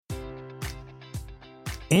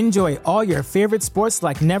Enjoy all your favorite sports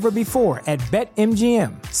like never before at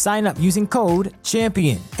BetMGM. Sign up using code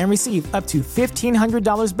CHAMPION and receive up to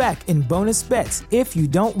 $1,500 back in bonus bets if you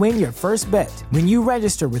don't win your first bet. When you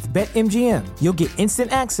register with BetMGM, you'll get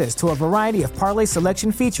instant access to a variety of parlay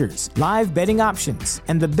selection features, live betting options,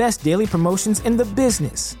 and the best daily promotions in the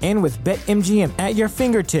business. And with BetMGM at your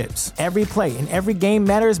fingertips, every play and every game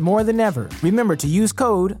matters more than ever. Remember to use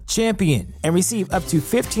code CHAMPION and receive up to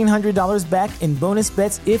 $1,500 back in bonus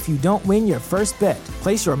bets if you don't win your first bet.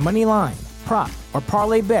 Place your money line, prop, or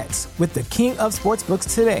parlay bets with the king of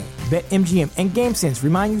sportsbooks today. BetMGM and GameSense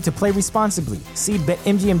remind you to play responsibly. See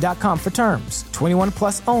BetMGM.com for terms. 21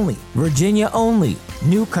 plus only. Virginia only.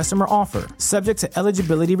 New customer offer. Subject to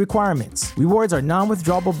eligibility requirements. Rewards are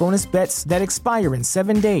non-withdrawable bonus bets that expire in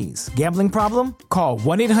 7 days. Gambling problem? Call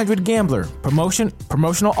 1-800-GAMBLER.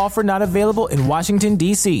 Promotional offer not available in Washington,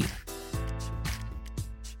 D.C.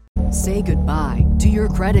 Say goodbye to your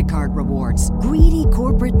credit card rewards. Greedy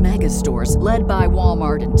corporate mega stores, led by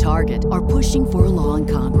Walmart and Target, are pushing for a law in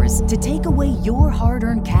Congress to take away your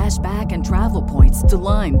hard-earned cash back and travel points to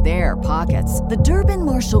line their pockets. The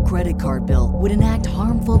Durbin-Marshall credit card bill would enact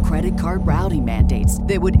harmful credit card routing mandates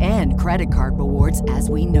that would end credit card rewards as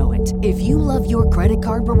we know it. If you love your credit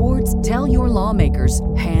card rewards, tell your lawmakers,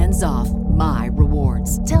 hands off my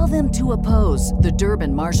rewards. Tell them to oppose the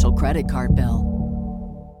Durbin-Marshall credit card bill.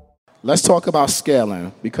 Let's talk about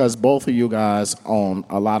scaling, because both of you guys own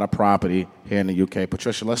a lot of property here in the UK.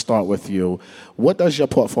 Patricia, let's start with you. What does your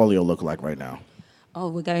portfolio look like right now? Oh,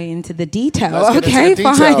 we're going into the detail. Let's get into the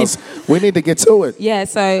details. Fine. We need to get to it. Yeah,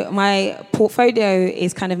 so my portfolio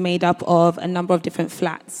is kind of made up of a number of different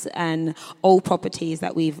flats and old properties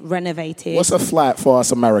that we've renovated. What's a flat for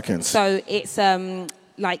us Americans? So it's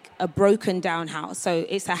like a broken down house. So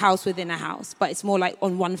it's a house within a house, but it's more like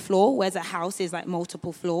on one floor, whereas a house is like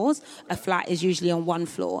multiple floors. A flat is usually on one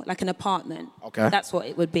floor, like an apartment. Okay. That's what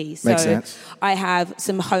it would be. Makes so sense. I have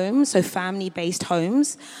some homes, so family-based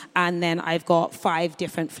homes, and then I've got 5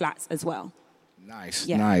 different flats as well. Nice,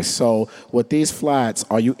 Yeah. nice. So with these flats,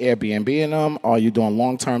 are you Airbnb-ing them? Are you doing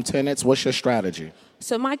long-term tenants? What's your strategy?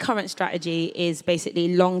 So my current strategy is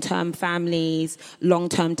basically long-term families,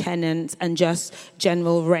 long-term tenants, and just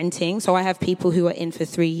general renting. So I have people who are in for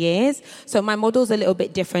 3 years. So my model's a little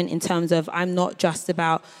bit different in terms of I'm not just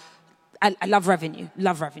about... I love revenue.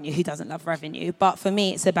 Who doesn't love revenue? But for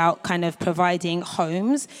me, it's about kind of providing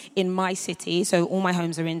homes in my city. So all my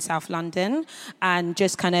homes are in South London, and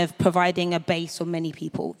just kind of providing a base for many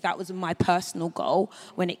people. That was my personal goal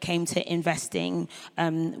when it came to investing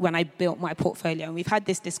when I built my portfolio. And we've had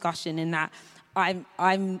this discussion in that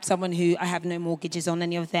I'm someone who I have no mortgages on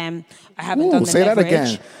any of them. I haven't done the say leverage.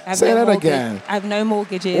 That again. Say that again. I have no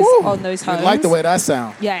mortgages on those homes. I like the way that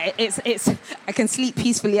sounds. Yeah, it's. I can sleep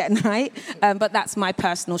peacefully at night, but that's my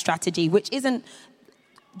personal strategy, which isn't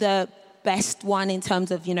the best one in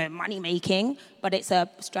terms of money making, but it's a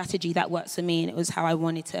strategy that works for me, and it was how I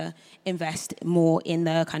wanted to invest more in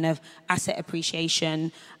the kind of asset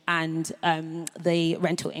appreciation and the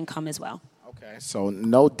rental income as well. Okay, so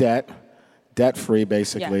no debt. Debt-free,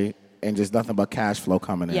 basically, and just nothing but cash flow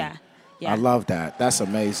coming in. Yeah. I love that. That's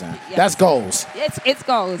amazing. Yeah. That's goals. It's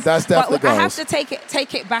goals. That's definitely but I have goals. to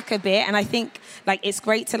take it back a bit, and I think it's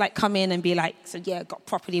great to come in and be got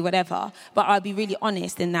property, whatever. But I'll be really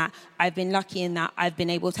honest in that I've been lucky in that I've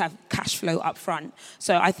been able to have cash flow up front.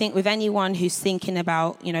 So I think with anyone who's thinking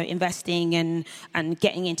about investing and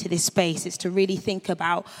getting into this space, is to really think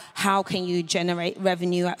about how can you generate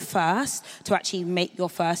revenue at first to actually make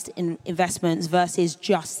your first investments versus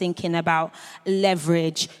just thinking about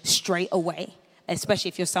leverage straight away, especially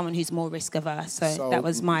if you're someone who's more risk averse. So that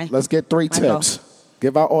was my... Let's get 3 tips. Goal.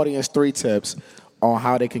 Give our audience 3 tips on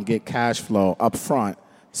how they can get cash flow up front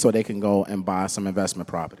so they can go and buy some investment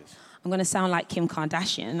properties. I'm going to sound like Kim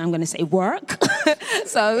Kardashian. I'm going to say work.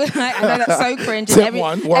 So I know that's so cringe. Tip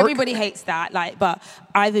 1, work. Everybody hates that. But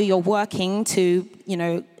either you're working to,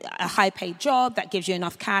 a high-paid job that gives you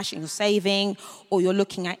enough cash and you're saving, or you're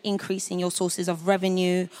looking at increasing your sources of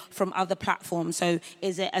revenue from other platforms. So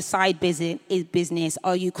is it a side business?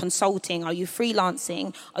 Are you consulting? Are you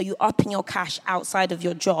freelancing? Are you upping your cash outside of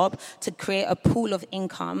your job to create a pool of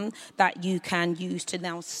income that you can use to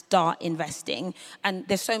now start investing? And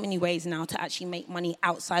there's so many ways now to actually make money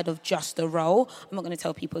outside of just the role. I'm not going to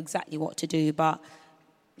tell people exactly what to do, but,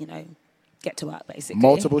 get to work, basically.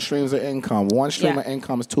 Multiple streams of income. One stream of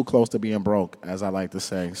income is too close to being broke, as I like to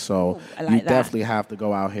say. So you definitely have to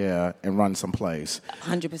go out here and run some plays.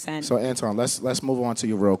 100%. So Anton, let's move on to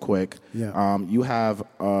you real quick. Yeah. You have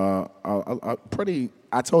a pretty.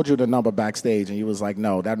 I told you the number backstage, and you was like,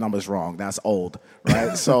 "No, that number's wrong. That's old."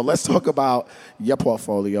 Right. So let's talk about your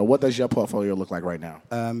portfolio. What does your portfolio look like right now?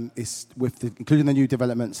 It's including the new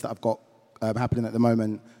developments that I've got happening at the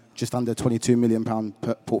moment. Just under £22 million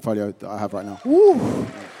portfolio that I have right now. Woo.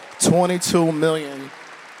 22 million.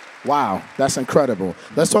 Wow, that's incredible.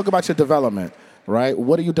 Let's talk about your development, right?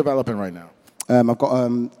 What are you developing right now? I've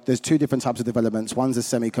got there's two different types of developments. One's a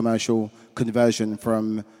semi-commercial conversion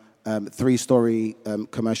from 3-story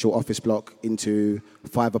commercial office block into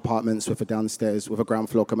 5 apartments with a downstairs with a ground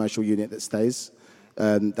floor commercial unit that stays.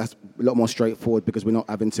 That's a lot more straightforward because we're not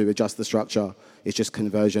having to adjust the structure. It's just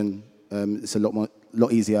conversion. It's a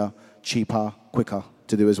lot easier, cheaper, quicker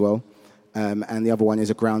to do as well. And the other one is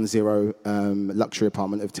a ground zero luxury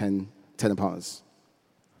apartment of 10 apartments.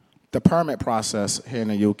 The permit process here in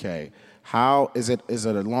the UK, how is it? Is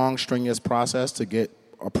it a long, strenuous process to get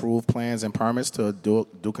approved plans and permits to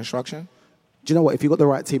do construction? Do you know what? If you've got the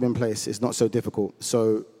right team in place, it's not so difficult.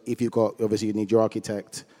 So if you've got, obviously you need your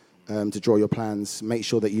architect to draw your plans, make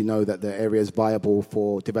sure that you know that the area is viable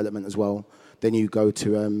for development as well. Then you go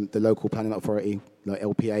to the local planning authority, like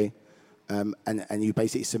LPA, and you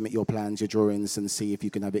basically submit your plans, your drawings, and see if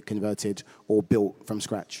you can have it converted or built from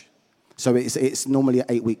scratch. So it's normally an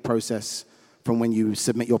 8-week process from when you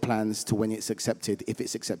submit your plans to when it's accepted, if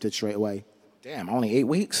it's accepted straight away. Damn, only 8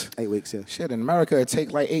 weeks? 8 weeks, yeah. Shit, in America, it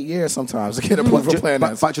takes like 8 years sometimes to get approved for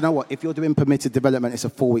planning. But you know what? If you're doing permitted development, it's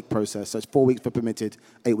a 4-week process. So it's 4 weeks for permitted,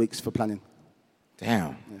 8 weeks for planning.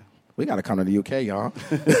 Damn. Yeah. We got to come to the UK, y'all.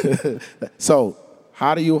 So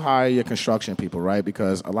how do you hire your construction people, right?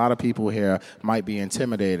 Because a lot of people here might be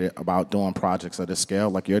intimidated about doing projects at this scale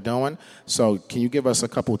like you're doing. So can you give us a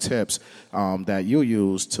couple tips that you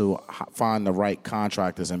use to find the right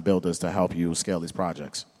contractors and builders to help you scale these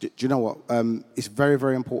projects? Do you know what? It's very,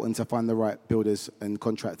 very important to find the right builders and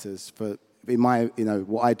contractors. In my,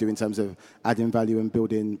 what I do in terms of adding value and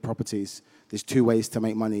building properties, there's 2 ways to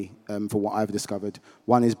make money for what I've discovered.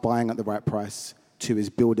 One is buying at the right price. 2 is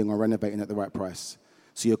building or renovating at the right price.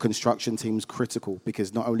 So your construction team's critical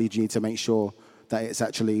because not only do you need to make sure that it's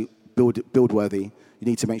actually build worthy, you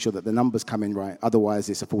need to make sure that the numbers come in right. Otherwise,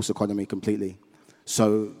 it's a false economy completely.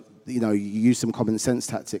 So, you use some common sense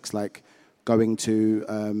tactics like going to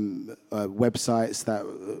websites that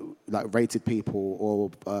like Rated People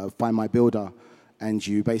or Find My Builder, and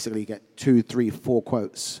you basically get 2, 3, 4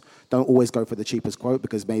 quotes. Don't always go for the cheapest quote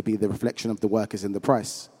because maybe the reflection of the work is in the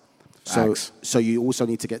price. So you also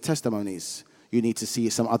need to get testimonies. You need to see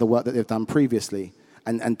some other work that they've done previously.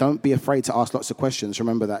 And don't be afraid to ask lots of questions.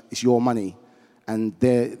 Remember that it's your money and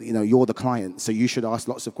you're the client. So you should ask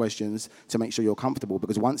lots of questions to make sure you're comfortable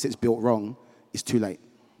because once it's built wrong, it's too late.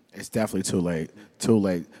 It's definitely too late. Too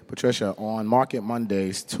late. Patricia, on Market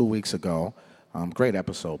Mondays 2 weeks ago, great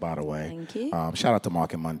episode, by the way. Thank you. Shout out to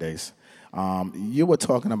Market Mondays. You were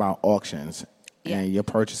talking about auctions. Yeah. And you're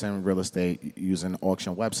purchasing real estate using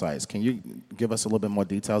auction websites. Can you give us a little bit more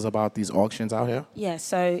details about these auctions out here? Yeah,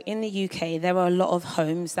 so in the UK, there are a lot of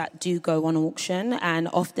homes that do go on auction, and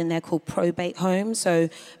often they're called probate homes. So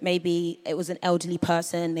maybe it was an elderly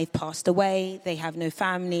person, they've passed away, they have no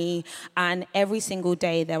family, and every single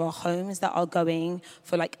day there are homes that are going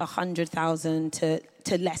for like 100,000 to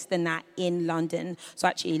less than that in London. So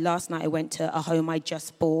actually, last night I went to a home I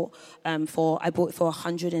just bought I bought it for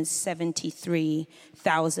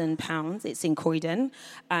 £173,000. It's in Croydon,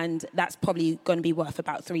 and that's probably going to be worth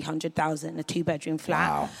about $300,000, a 2-bedroom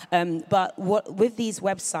flat. Wow. But with these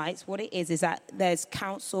websites, what it is that there's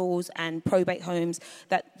councils and probate homes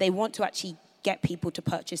that they want to actually get people to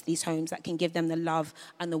purchase these homes that can give them the love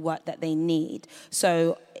and the work that they need.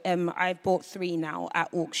 So I've bought 3 now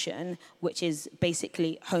at auction, which is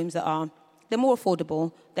basically homes that they're more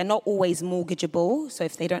affordable. They're not always mortgageable. So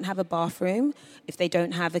if they don't have a bathroom, if they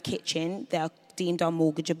don't have a kitchen, they're deemed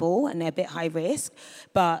unmortgageable and they're a bit high risk.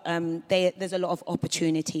 But there's a lot of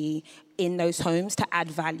opportunity in those homes to add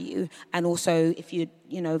value. And also, if you're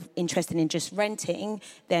interested in just renting,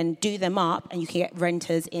 then do them up and you can get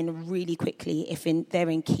renters in really quickly if they're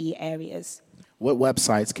in key areas. What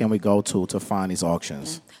websites can we go to find these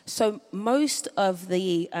auctions? So most of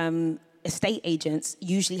the estate agents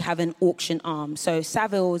usually have an auction arm. So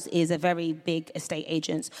Savills is a very big estate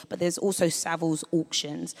agent, but there's also Savills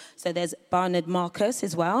Auctions. So there's Barnard Marcus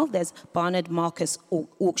as well. There's Barnard Marcus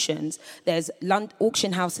Auctions. There's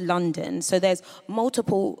Auction House London. So there's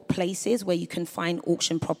multiple places where you can find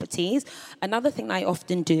auction properties. Another thing I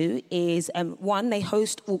often do is, one, they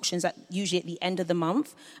host auctions usually at the end of the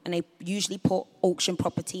month, and they usually put auction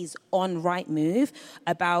properties on Rightmove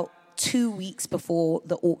about 2 weeks before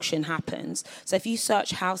the auction happens. So if you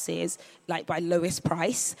search houses like by lowest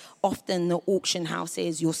price, often the auction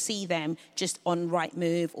houses, you'll see them just on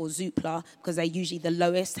Rightmove or Zoopla because they're usually the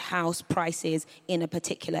lowest house prices in a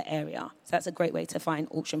particular area. So that's a great way to find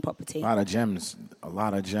auction property. A lot of gems.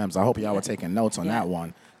 I hope y'all were taking notes on that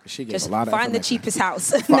one. She gave just a lot of find the cheapest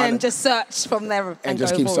house and then just search from there and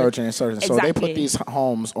just go keep forward. searching. Exactly. So they put these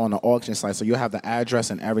homes on the auction site, so you have the address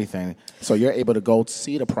and everything, so you're able to go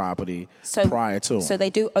see the property prior to. So they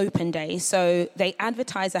do open day. So they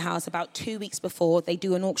advertise the house about 2 weeks before. They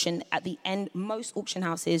do an auction at the end. Most auction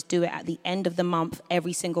houses do it at the end of the month,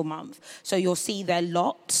 every single month. So you'll see their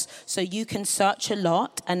lots. So you can search a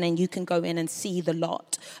lot and then you can go in and see the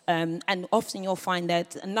lot. And often you'll find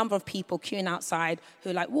that a number of people queuing outside who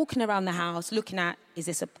are like walking around the house looking at,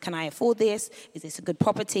 can I afford this? Is this a good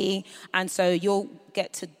property? And so you'll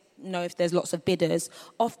get to know if there's lots of bidders.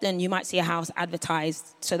 Often you might see a house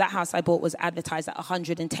advertised. So that house I bought was advertised at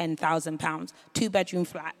 £110,000, 2-bedroom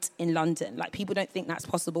flat in London. Like, people don't think that's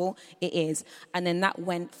possible. It is. And then that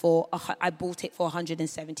went I bought it for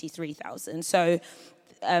 £173,000. So,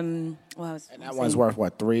 and that one's worth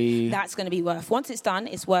what, 3? That's going to be worth, once it's done,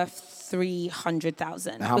 it's worth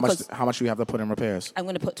 300,000. How much do you have to put in repairs? I'm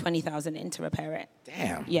going to put 20,000 in to repair it.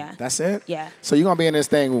 Damn. Yeah. That's it? Yeah. So you're going to be in this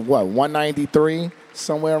thing, what, 193,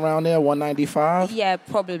 somewhere around there, 195? Yeah,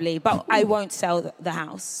 probably. But I won't sell the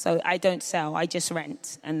house. So I don't sell. I just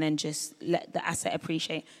rent and then just let the asset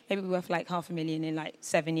appreciate. Maybe worth like $500,000 in like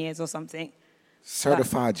 7 years or something.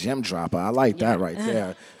 Certified gem dropper. I like that right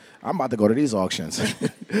there. I'm about to go to these auctions.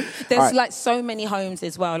 There's like so many homes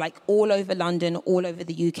as well, like all over London, all over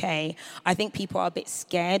the UK. I think people are a bit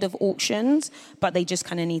scared of auctions, but they just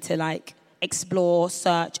kind of need to like explore,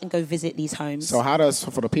 search, and go visit these homes. So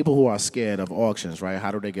for the people who are scared of auctions, right,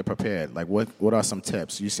 how do they get prepared? Like, what are some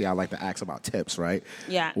tips? You see, I like to ask about tips, right?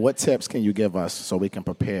 Yeah. What tips can you give us so we can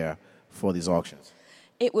prepare for these auctions?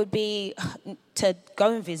 It would be to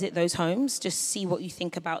go and visit those homes, just see what you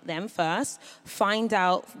think about them first. Find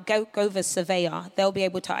out, go with a surveyor. They'll be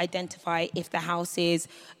able to identify if the house is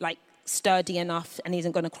like sturdy enough and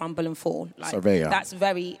isn't going to crumble and fall. Like, surveyor. That's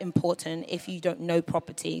very important if you don't know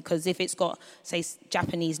property, because if it's got, say,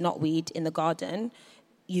 Japanese knotweed in the garden,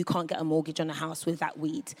 you can't get a mortgage on a house with that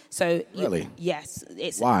weed. So really? Yes.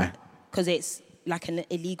 Why? Because it's like an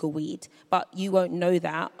illegal weed, but you won't know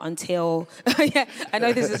that until, yeah, I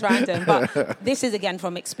know this is random, but this is again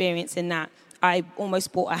from experience in that I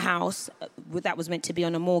almost bought a house that was meant to be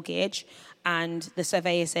on a mortgage, and the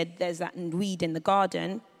surveyor said there's that weed in the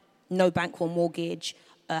garden, no bank will mortgage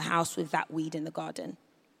a house with that weed in the garden.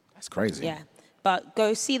 That's crazy. Yeah, but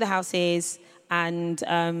go see the houses and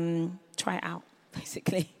try it out,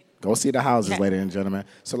 basically. Go see the houses, ladies and gentlemen.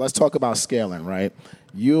 So let's talk about scaling, right?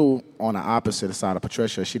 You, on the opposite side of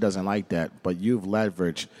Patricia, she doesn't like debt, but you've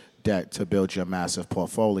leveraged debt to build your massive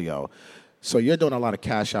portfolio. So you're doing a lot of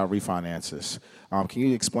cash-out refinances. Can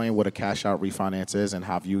you explain what a cash-out refinance is and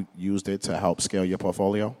how you used it to help scale your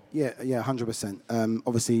portfolio? Yeah, 100%.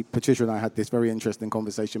 Obviously, Patricia and I had this very interesting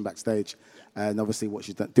conversation backstage, and obviously what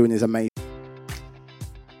she's doing is amazing.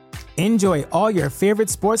 Enjoy all your favorite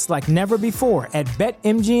sports like never before at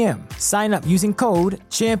BetMGM. Sign up using code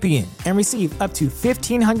CHAMPION and receive up to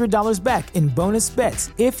 $1,500 back in bonus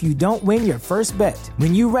bets if you don't win your first bet.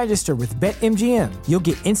 When you register with BetMGM, you'll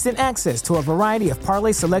get instant access to a variety of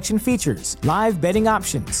parlay selection features, live betting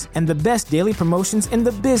options, and the best daily promotions in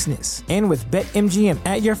the business. And with BetMGM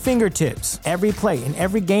at your fingertips, every play and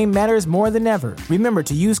every game matters more than ever. Remember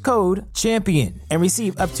to use code CHAMPION and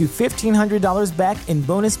receive up to $1,500 back in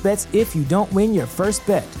bonus bets if you don't win your first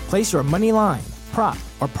bet. Place your money line, prop,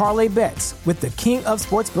 or parlay bets with the king of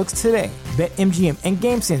sportsbooks today. BetMGM and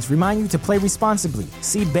GameSense remind you to play responsibly.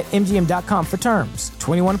 See BetMGM.com for terms.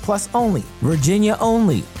 21 plus only. Virginia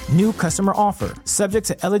only. New customer offer. Subject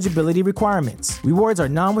to eligibility requirements. Rewards are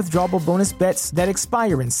non-withdrawable bonus bets that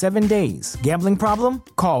expire in 7 days. Gambling problem?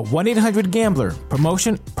 Call 1-800-GAMBLER.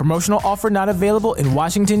 Promotional offer not available in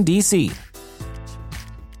Washington, D.C.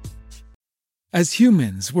 As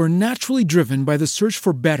humans, we're naturally driven by the search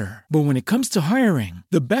for better. But when it comes to hiring,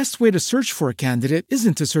 the best way to search for a candidate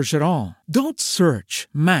isn't to search at all. Don't search,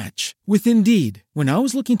 match with Indeed. When I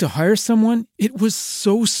was looking to hire someone, it was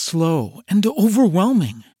so slow and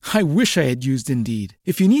overwhelming. I wish I had used Indeed.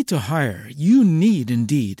 If you need to hire, you need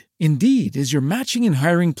Indeed. Indeed is your matching and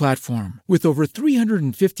hiring platform with over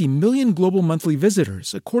 350 million global monthly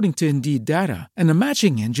visitors, according to Indeed data, and a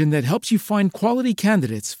matching engine that helps you find quality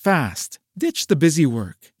candidates fast. Ditch the busy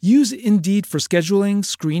work. Use Indeed for scheduling,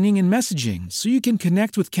 screening, and messaging so you can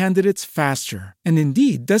connect with candidates faster. And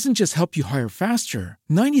Indeed doesn't just help you hire faster.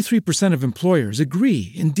 93% of employers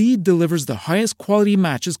agree Indeed delivers the highest quality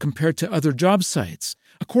matches compared to other job sites,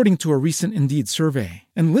 according to a recent Indeed survey.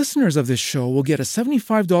 And listeners of this show will get a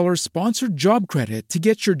 $75 sponsored job credit to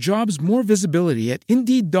get your jobs more visibility at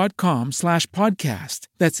Indeed.com/podcast.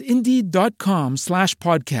 That's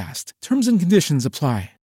Indeed.com/podcast. Terms and conditions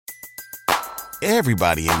apply.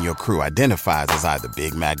 Everybody in your crew identifies as either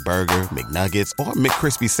Big Mac Burger, McNuggets, or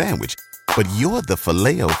McCrispy Sandwich. But you're the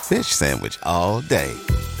Filet-O-Fish Sandwich all day.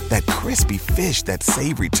 That crispy fish, that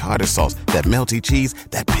savory tartar sauce, that melty cheese,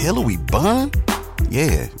 that pillowy bun.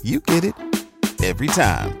 Yeah, you get it. Every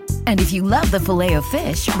time. And if you love the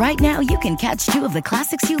Filet-O-Fish, right now you can catch two of the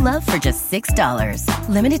classics you love for just $6.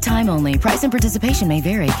 Limited time only. Price and participation may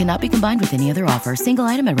vary. Cannot be combined with any other offer. Single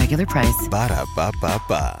item at regular price.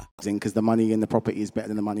 Ba-da-ba-ba-ba. Because the money in the property is better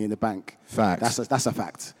than the money in the bank. Fact. That's a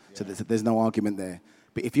fact. So there's no argument there.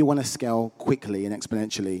 But if you want to scale quickly and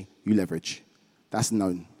exponentially, you leverage. That's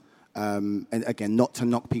known. And again, not to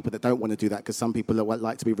knock people that don't want to do that, because some people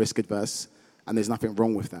like to be risk adverse, and there's nothing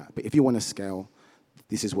wrong with that. But if you want to scale,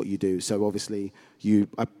 this is what you do. So obviously,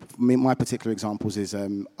 my particular examples is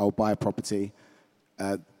I'll buy a property,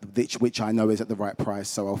 which I know is at the right price,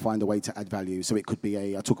 so I'll find a way to add value. So it could be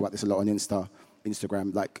I talk about this a lot on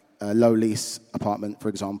Instagram, like a low lease apartment, for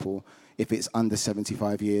example. If it's under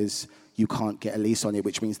 75 years, you can't get a lease on it,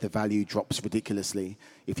 which means the value drops ridiculously.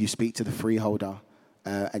 If you speak to the freeholder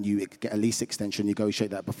and you get a lease extension,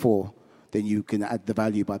 negotiate that before, then you can add the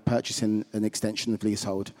value by purchasing an extension of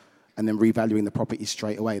leasehold and then revaluing the property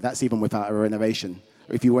straight away. That's even without a renovation.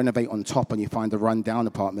 If you renovate on top and you find a run-down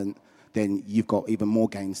apartment, then you've got even more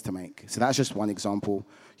gains to make. So that's just one example.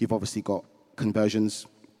 You've obviously got conversions.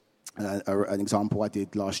 An example I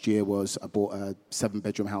did last year was I bought a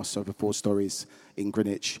 7-bedroom house over 4 stories in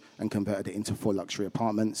Greenwich and converted it into 4 luxury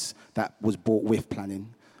apartments. That was bought with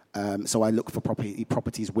planning. So I look for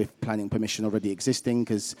properties with planning permission already existing,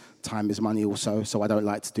 because time is money also. So I don't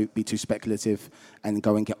like to be too speculative and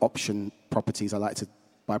go and get option properties. I like to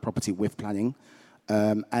buy property with planning.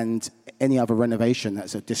 And any other renovation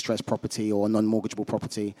that's a distressed property or a non-mortgageable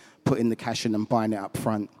property, putting the cash in and buying it up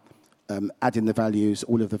front, adding the values,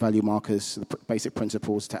 all of the value markers, the basic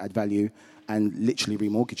principles to add value, and literally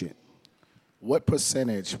remortgage it. What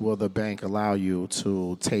percentage will the bank allow you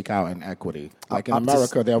to take out in equity? Like in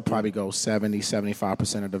America, they'll probably go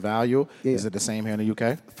 70-75% of the value. Yeah. Is it the same here in the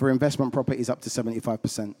UK? For investment properties, up to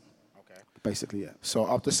 75%. Okay. Basically, yeah. So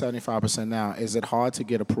up to 75% now. Is it hard to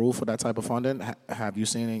get approved for that type of funding? Have you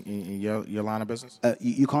seen it in your line of business?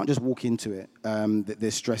 You can't just walk into it.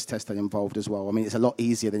 There's stress testing involved as well. I mean, it's a lot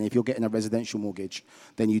easier than if you're getting a residential mortgage,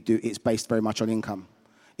 then it's based very much on income.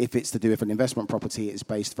 If it's to do with an investment property, it's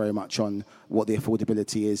based very much on what the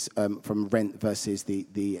affordability is from rent versus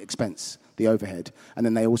the expense, the overhead. And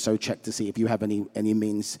then they also check to see if you have any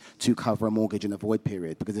means to cover a mortgage in a void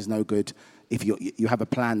period, because there's no good if you have a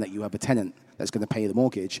plan that you have a tenant that's going to pay the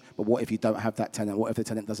mortgage, but what if you don't have that tenant? What if the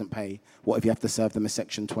tenant doesn't pay? What if you have to serve them a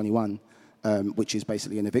Section 21, which is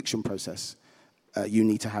basically an eviction process? You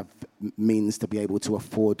need to have means to be able to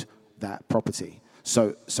afford that property.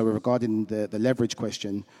 So regarding the leverage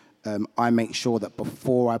question, I make sure that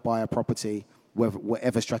before I buy a property,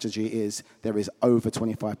 whatever strategy it is, there is over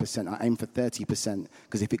 25%. I aim for 30%,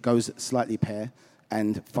 because if it goes slightly pair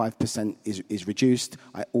and 5% is reduced,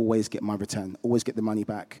 I always get my return, always get the money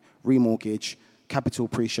back, remortgage, capital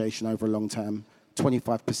appreciation over a long term,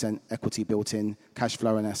 25% equity built in, cash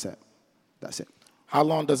flow and asset. That's it. How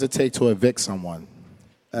long does it take to evict someone?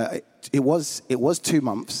 It was 2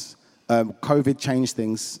 months. COVID changed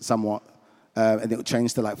things somewhat, and it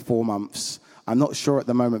changed to like 4 months. I'm not sure at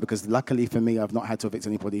the moment, because luckily for me, I've not had to evict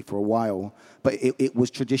anybody for a while. But it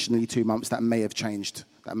was traditionally 2 months. That may have changed.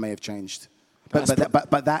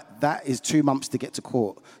 But that is 2 months to get to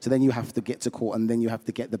court. So then you have to get to court, and then you have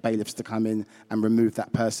to get the bailiffs to come in and remove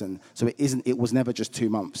that person. So it was never just 2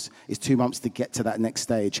 months. It's 2 months to get to that next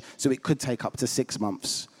stage. So it could take up to 6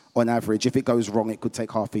 months on average. If it goes wrong, it could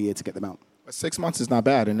take half a year to get them out. 6 months is not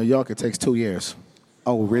bad. In New York, it takes 2 years.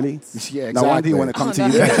 Oh, really? Yeah, exactly. No wonder you want to come to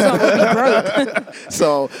you. That's not what we broke.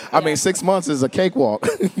 So, I mean, 6 months is a cakewalk.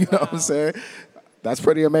 You know what I'm saying? That's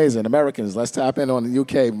pretty amazing. Americans, let's tap in on the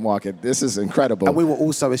UK market. This is incredible. And we were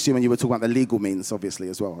also assuming you were talking about the legal means, obviously,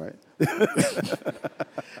 as well, right?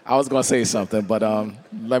 I was going to say something, but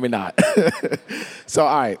let me not. So,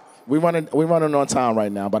 all right, we're running on time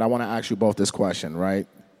right now, but I want to ask you both this question, right?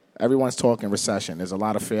 Everyone's talking recession. There's a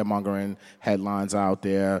lot of fear-mongering headlines out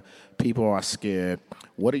there. People are scared.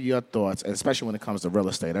 What are your thoughts, especially when it comes to real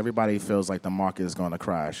estate? Everybody feels like the market is going to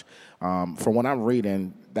crash. From what I'm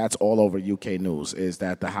reading, that's all over UK news, is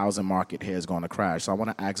that the housing market here is going to crash. So I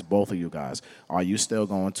want to ask both of you guys, are you still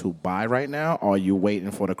going to buy right now, or are you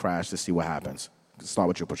waiting for the crash to see what happens? Let's start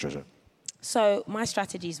with you, Patricia. So my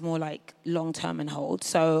strategy is more like long-term and hold.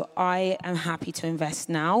 So I am happy to invest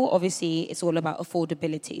now. Obviously, it's all about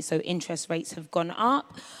affordability. So interest rates have gone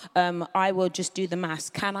up. I will just do the maths.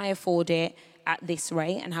 Can I afford it at this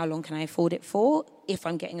rate, and how long can I afford it for if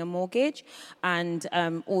I'm getting a mortgage? And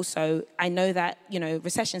also, I know that,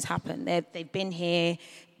 recessions happen. They've been here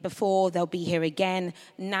before, they'll be here again.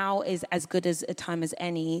 Now is as good as a time as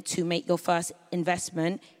any to make your first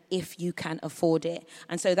investment if you can afford it.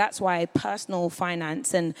 And so that's why personal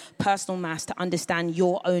finance and personal maths, to understand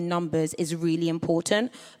your own numbers, is really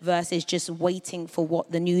important versus just waiting for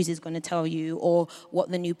what the news is going to tell you or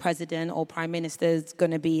what the new president or prime minister is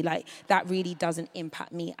going to be like. That really doesn't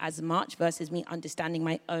impact me as much versus me understanding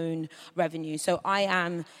my own revenue. So I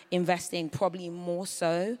am investing probably more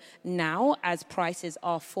so now as prices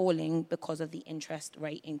are falling because of the interest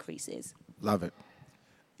rate increases. Love it.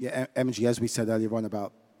 Yeah, MG, as we said earlier on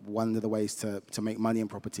about one of the ways to make money in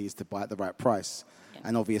property is to buy at the right price. Yeah.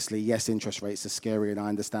 And obviously, yes, interest rates are scary, and I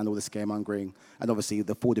understand all the scaremongering and obviously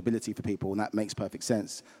the affordability for people, and that makes perfect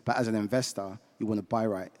sense. But as an investor, you want to buy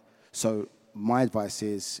right. So my advice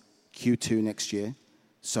is Q2 next year.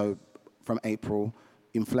 So from April,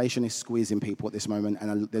 inflation is squeezing people at this moment,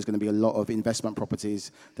 and there's going to be a lot of investment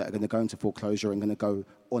properties that are going to go into foreclosure and going to go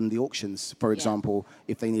on the auctions, for example,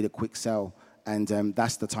 if they need a quick sell. And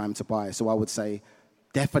that's the time to buy. So I would say,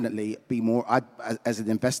 definitely be more, as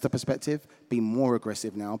an investor perspective, be more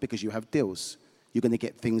aggressive now because you have deals. You're going to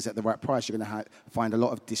get things at the right price. You're going to find a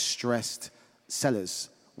lot of distressed sellers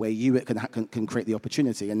where you can create the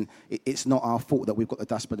opportunity. And it's not our fault that we've got the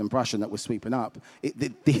dustbin and brush and that we're sweeping up.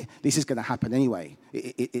 This is going to happen anyway.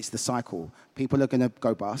 It's the cycle. People are going to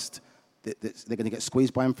go bust. They're going to get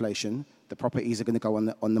squeezed by inflation. The properties are going to go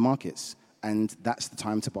on the markets. And that's the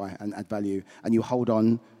time to buy and add value. And you hold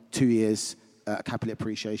on 2 years, capital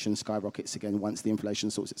appreciation skyrockets again once the inflation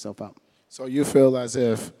sorts itself out. So you feel as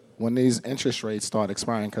if when these interest rates start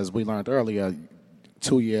expiring, because we learned earlier,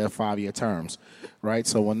 2-year, 5-year terms, right?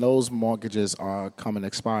 So when those mortgages are coming to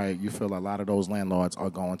expire, you feel a lot of those landlords are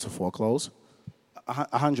going to foreclose?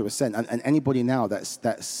 100%. And anybody now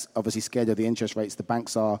that's obviously scared of the interest rates, the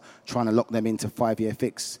banks are trying to lock them into 5-year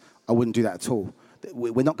fix. I wouldn't do that at all.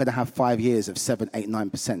 We're not going to have 5 years of 7, 8,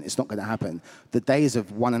 9%. It's not going to happen. The days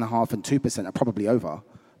of 1.5% and 2% are probably over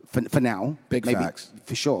for now. Big facts.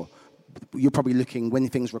 For sure. You're probably looking, when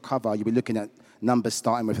things recover, you'll be looking at numbers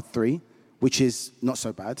starting with a 3, which is not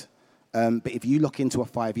so bad. But if you lock into a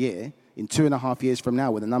 5-year, in 2.5 years from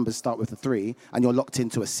now, when the numbers start with a 3 and you're locked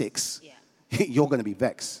into a 6, you're going to be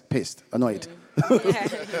vexed, pissed, annoyed.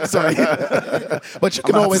 Sorry. But you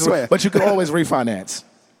can always refinance.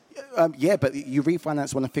 Yeah, but you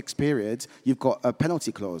refinance on a fixed period, you've got a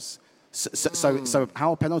penalty clause. So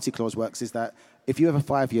how a penalty clause works is that if you have a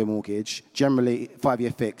 5-year mortgage, generally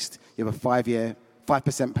 5-year fixed, you have a 5-year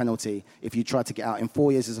 5% penalty. If you try to get out in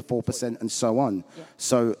 4 years, it's a 4% and so on. Yeah.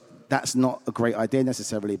 So that's not a great idea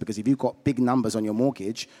necessarily, because if you've got big numbers on your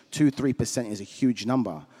mortgage, 2-3% is a huge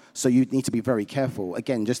number. So you need to be very careful.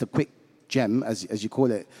 Again, just a quick gem, as you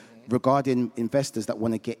call it, regarding investors that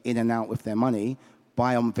want to get in and out with their money.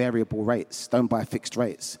 Buy on variable rates. Don't buy fixed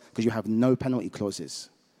rates because you have no penalty clauses.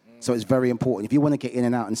 So it's very important. If you want to get in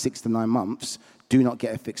and out in 6 to 9 months, do not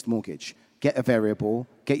get a fixed mortgage. Get a variable,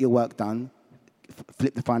 get your work done,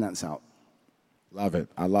 flip the finance out. Love it.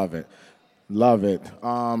 I love it. Love it.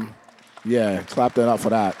 Yeah, clap that up for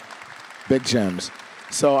that. Big gems.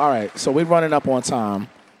 So, all right. So we're running up on time,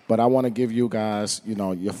 but I want to give you guys,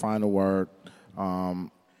 your final word.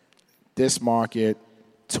 This market,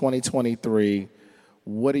 2023,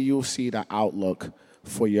 what do you see the outlook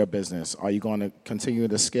for your business? Are you going to continue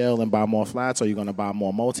to scale and buy more flats? Are you going to buy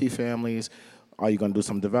more multifamilies? Are you going to do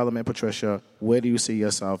some development, Patricia? Where do you see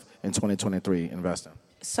yourself in 2023 investing?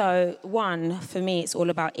 So one, for me, it's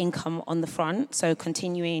all about income on the front. So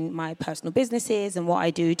continuing my personal businesses and what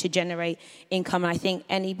I do to generate income. And I think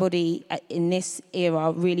anybody in this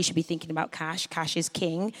era really should be thinking about cash. Cash is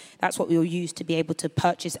king. That's what we'll use to be able to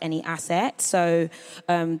purchase any asset. So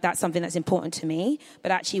that's something that's important to me.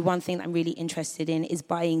 But actually one thing that I'm really interested in is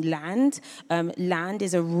buying land. Land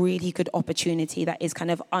is a really good opportunity that is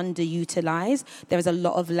kind of underutilized. There is a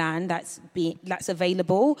lot of land that's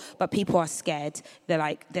available, but people are scared. They're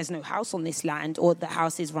like, there's no house on this land, or the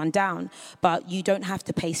house is run down. But you don't have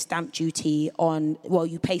to pay stamp duty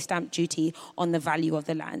you pay stamp duty on the value of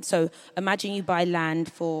the land. So imagine you buy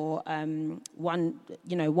land for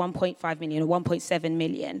 1.5 million or 1.7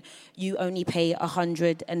 million. You only pay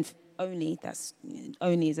only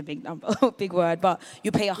is a big number, big word, but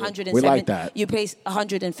you pay 107. We like that. You pay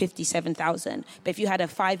 157,000. But if you had a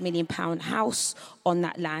 £5 million house on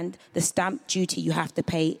that land, the stamp duty you have to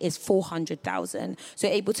pay is 400,000. So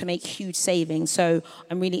you're able to make huge savings. So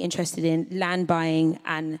I'm really interested in land buying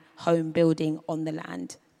and home building on the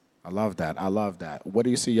land. I love that. What do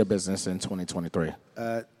you see your business in 2023?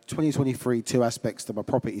 2023, two aspects to my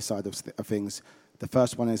property side of things. The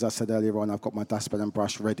first one is, I said earlier on, I've got my dustbin and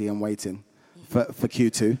brush ready and waiting for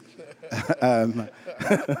Q2,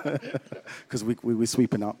 because we were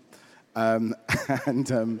sweeping up.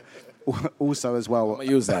 Also as well... I'm going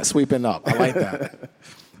to use that, sweeping up. I like that.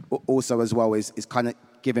 Also as well is kind of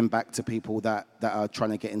giving back to people that are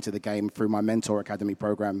trying to get into the game through my Mentor Academy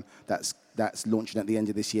program that's launching at the end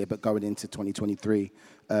of this year, but going into 2023.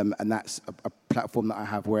 And that's a platform that I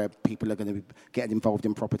have where people are going to be getting involved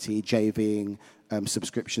in property, JVing,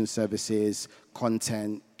 subscription services,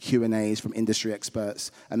 content, Q&As from industry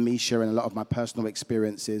experts, and me sharing a lot of my personal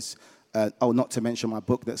experiences. Not to mention my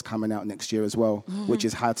book that's coming out next year as well, which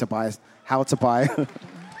is How to Buy.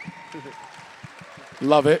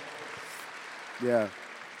 Love it. Yeah.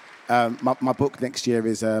 My book next year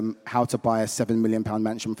is How to Buy a £7 million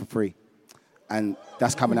mansion for free. And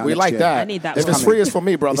that's coming out next year. We like that. I need that. If it's free, it's for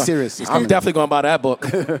me, brother. It's serious. I'm definitely going to buy that book.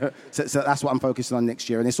 So that's what I'm focusing on next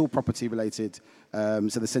year. And it's all property related. So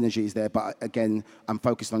the synergy is there. But again, I'm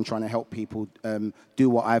focused on trying to help people do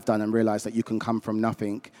what I've done and realize that you can come from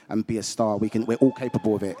nothing and be a star. We're all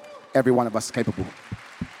capable of it. Every one of us is capable.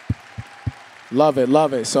 Love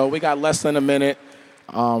it. So we got less than a minute.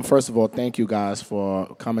 First of all, thank you guys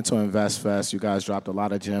for coming to InvestFest. You guys dropped a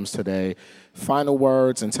lot of gems today. Final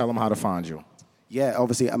words, and tell them how to find you. Yeah,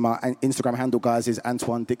 obviously, my Instagram handle, guys, is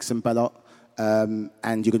Antoine Dixon Bellot.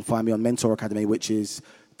 And you can find me on Mentor Academy, which is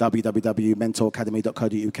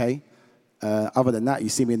www.mentoracademy.co.uk. Other than that, you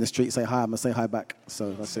see me in the street, say hi, I'm going to say hi back.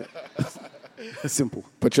 So that's it. Simple.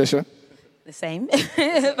 Patricia? The same.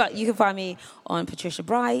 But you can find me on Patricia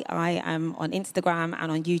Bright. I am on Instagram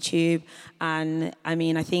and on YouTube. And I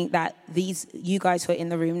mean, I think that you guys who are in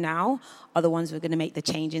the room now are the ones who are going to make the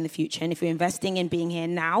change in the future. And if you're investing in being here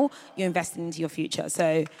now, you're investing into your future.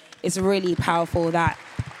 So it's really powerful that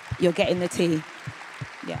you're getting the tea.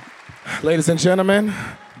 Yeah. Ladies and gentlemen,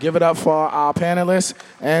 give it up for our panelists,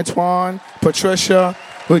 Antoine, Patricia.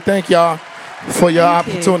 We thank y'all for your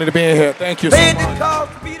opportunity to be in here. Thank you so much.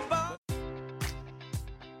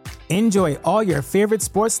 Enjoy all your favorite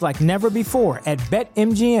sports like never before at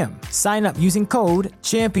BetMGM. Sign up using code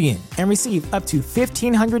CHAMPION and receive up to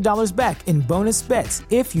 $1,500 back in bonus bets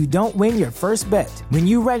if you don't win your first bet. When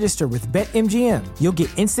you register with BetMGM, you'll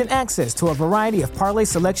get instant access to a variety of parlay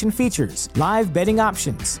selection features, live betting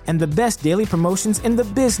options, and the best daily promotions in the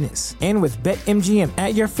business. And with BetMGM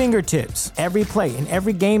at your fingertips, every play and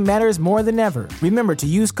every game matters more than ever. Remember to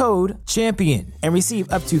use code CHAMPION and receive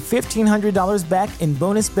up to $1,500 back in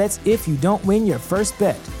bonus bets if you don't win your first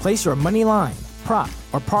bet. Place your money line, prop,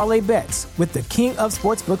 or parlay bets with the king of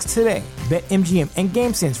sportsbooks today. BetMGM and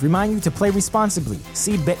GameSense remind you to play responsibly.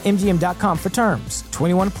 See BetMGM.com for terms.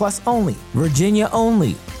 21 plus only. Virginia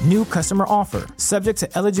only. New customer offer. Subject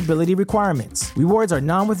to eligibility requirements. Rewards are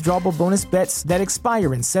non-withdrawable bonus bets that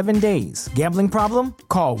expire in 7 days. Gambling problem?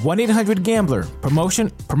 Call 1-800-GAMBLER.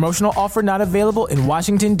 Promotional offer not available in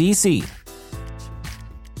Washington, D.C.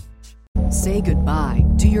 Say goodbye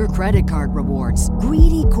to your credit card rewards.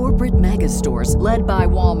 Greedy corporate mega stores, led by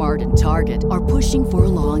Walmart and Target, are pushing for a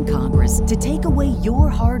law in Congress to take away your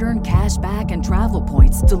hard-earned cash back and travel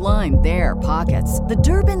points to line their pockets. The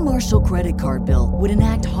Durbin-Marshall credit card bill would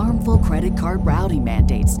enact harmful credit card routing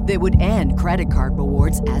mandates that would end credit card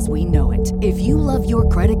rewards as we know it. If you love your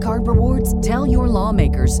credit card rewards, tell your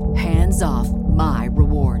lawmakers, hands off my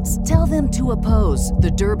rewards. Tell them to oppose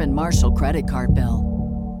the Durbin-Marshall credit card bill.